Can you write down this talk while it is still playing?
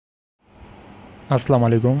Assalamu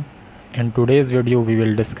alaikum. In today's video we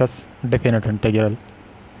will discuss definite integral.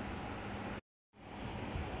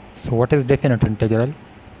 So what is definite integral?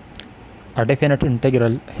 A definite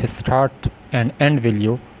integral has start and end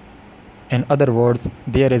value. In other words,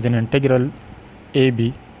 there is an integral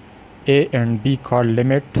AB, A and B called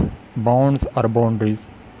limit, bounds or boundaries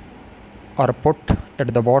are put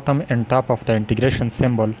at the bottom and top of the integration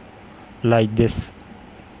symbol like this.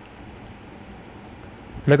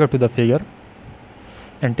 Look at the figure.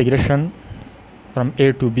 Integration from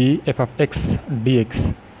a to b f of x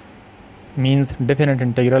dx means definite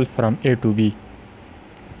integral from a to b.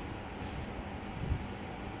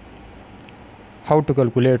 How to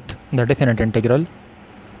calculate the definite integral?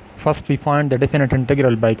 First we find the definite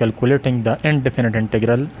integral by calculating the indefinite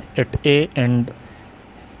integral at a and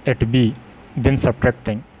at b, then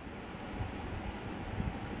subtracting.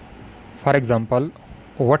 For example,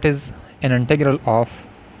 what is an integral of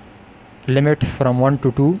limit from 1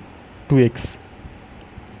 to 2 2x?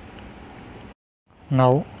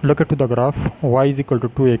 Now look at the graph. Y is equal to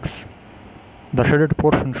 2x. The shaded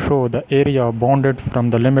portion show the area bounded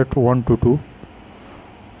from the limit 1 to 2.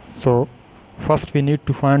 So first we need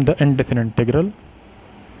to find the indefinite integral,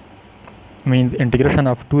 means integration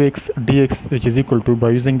of 2x dx, which is equal to,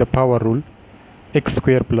 by using the power rule, x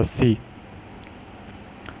square plus c.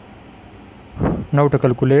 Now to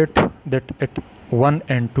calculate that at 1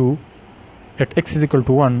 and 2, at x is equal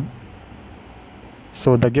to 1,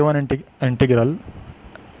 so the given integral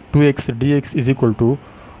 2x dx is equal to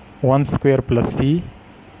 1 square plus c,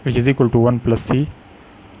 which is equal to 1 plus c.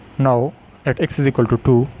 Now at x is equal to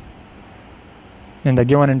 2, then the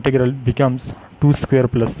given integral becomes 2 square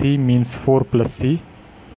plus c, means 4 plus c.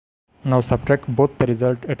 Now subtract both the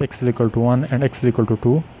result at x is equal to 1 and x is equal to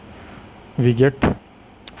 2. We get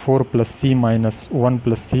 4 plus c minus 1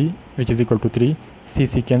 plus c, which is equal to 3.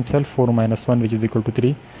 C cancel, 4 minus 1, which is equal to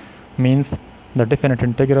 3, means the definite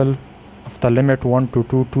integral of the limit 1 to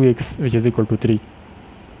 2 2x, which is equal to 3.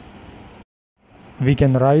 We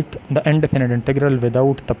can write the indefinite integral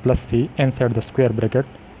without the plus c inside the square bracket,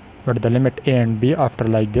 but the limit a and b after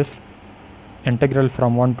like this. Integral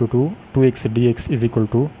from 1 to 2 2x dx is equal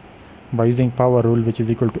to, by using power rule, which is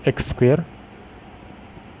equal to x square,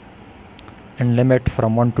 and limit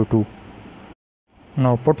from 1 to 2.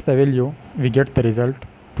 Now put the value, we get the result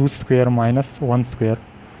 2 square minus 1 square,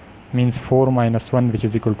 means 4 minus 1, which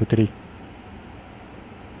is equal to 3.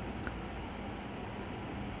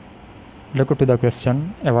 Look at the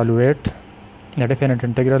question. Evaluate the definite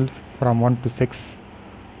integral from 1 to 6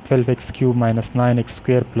 12x cube minus 9x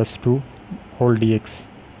square plus 2 whole dx.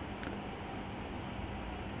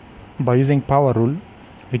 By using power rule,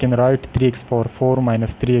 we can write 3x power 4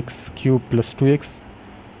 minus 3x cube plus 2x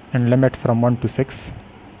and limit from 1 to 6.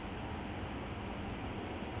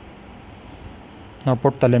 Now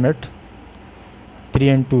put the limit. 3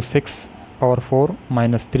 into 6 power 4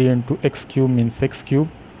 minus 3 into x cube means x cube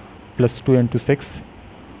plus 2 into 6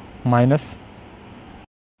 minus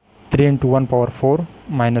 3 into 1 power 4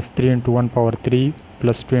 minus 3 into 1 power 3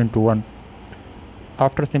 plus 2 into 1.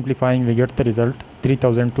 After simplifying, we get the result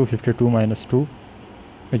 3252 minus 2,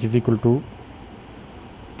 which is equal to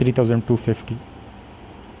 3250.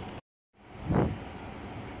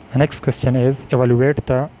 The next question is evaluate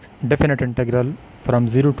the definite integral from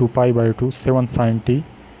 0 to pi by 2 7 sin t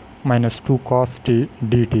minus 2 cos t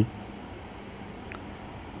dt.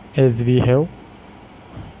 As we have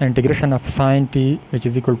integration of sin t, which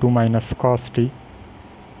is equal to minus cos t,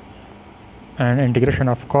 and integration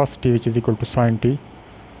of cos t, which is equal to sin t.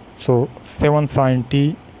 So 7 sin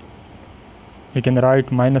t, we can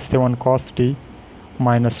write minus 7 cos t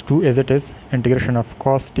minus 2 as it is, integration of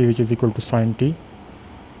cos t, which is equal to sin t,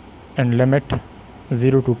 and limit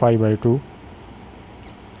 0 to pi by 2.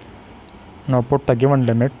 Now put the given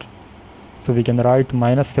limit, so we can write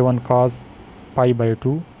minus 7 cos pi by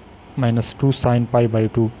 2 minus 2 sin pi by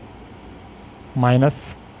 2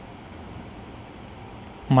 minus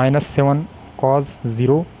 7 cos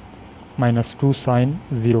 0 minus 2 sin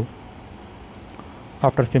 0.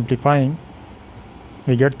 After simplifying,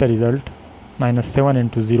 we get the result minus 7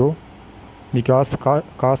 into 0, because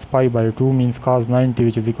cos pi by 2 means cos 90,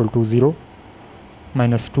 which is equal to 0,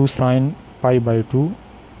 minus 2 sin pi by 2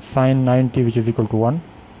 sin 90, which is equal to 1,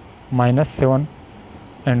 minus 7,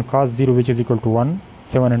 and cos 0, which is equal to 1,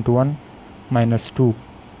 7 into 1 minus 2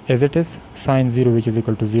 as it is, sin 0, which is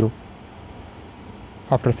equal to 0.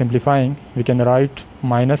 After simplifying, we can write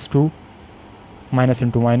minus 2 minus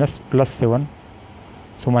into minus plus 7,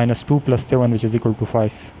 so minus 2 plus 7, which is equal to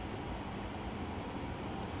 5.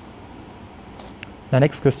 The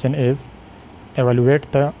next question is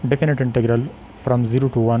evaluate the definite integral from 0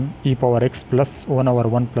 to 1 e power x plus 1 over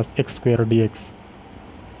 1 plus x square dx.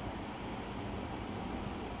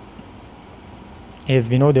 As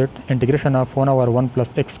we know that integration of 1 over 1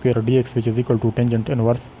 plus x square dx, which is equal to tangent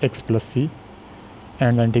inverse x plus c,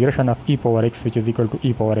 and the integration of e power x, which is equal to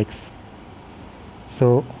e power x.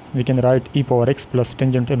 So we can write e power x plus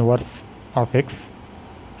tangent inverse of x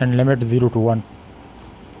and limit 0 to 1.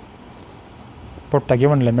 Put the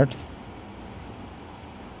given limits.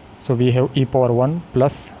 So we have e power 1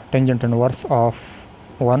 plus tangent inverse of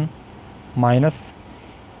 1 minus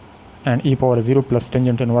and e power 0 plus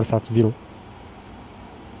tangent inverse of 0.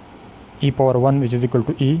 E power 1, which is equal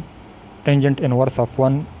to e, tangent inverse of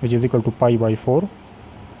 1, which is equal to pi by 4,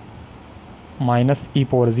 minus e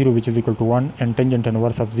power 0, which is equal to 1, and tangent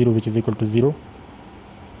inverse of 0, which is equal to 0.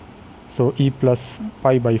 So e plus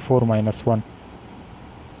pi by 4 minus 1.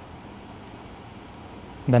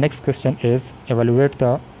 The next question is evaluate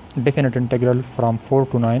the definite integral from 4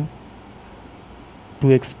 to 9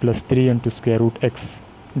 2x plus 3 into square root x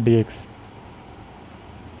dx.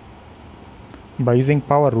 By using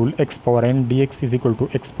power rule, x power n dx is equal to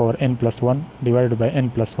x power n plus 1 divided by n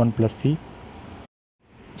plus 1 plus c.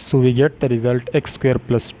 So we get the result x square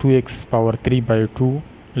plus 2x power 3 by 2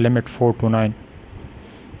 limit 4 to 9.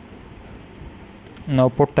 Now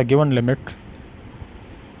put the given limit.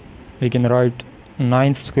 We can write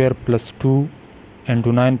 9 square plus 2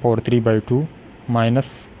 into 9 power 3 by 2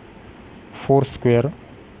 minus 4 square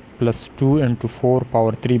plus 2 into 4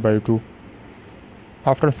 power 3 by 2.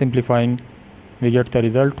 After simplifying, we get the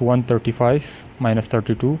result 135 minus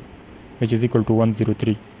 32, which is equal to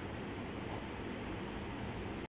 103.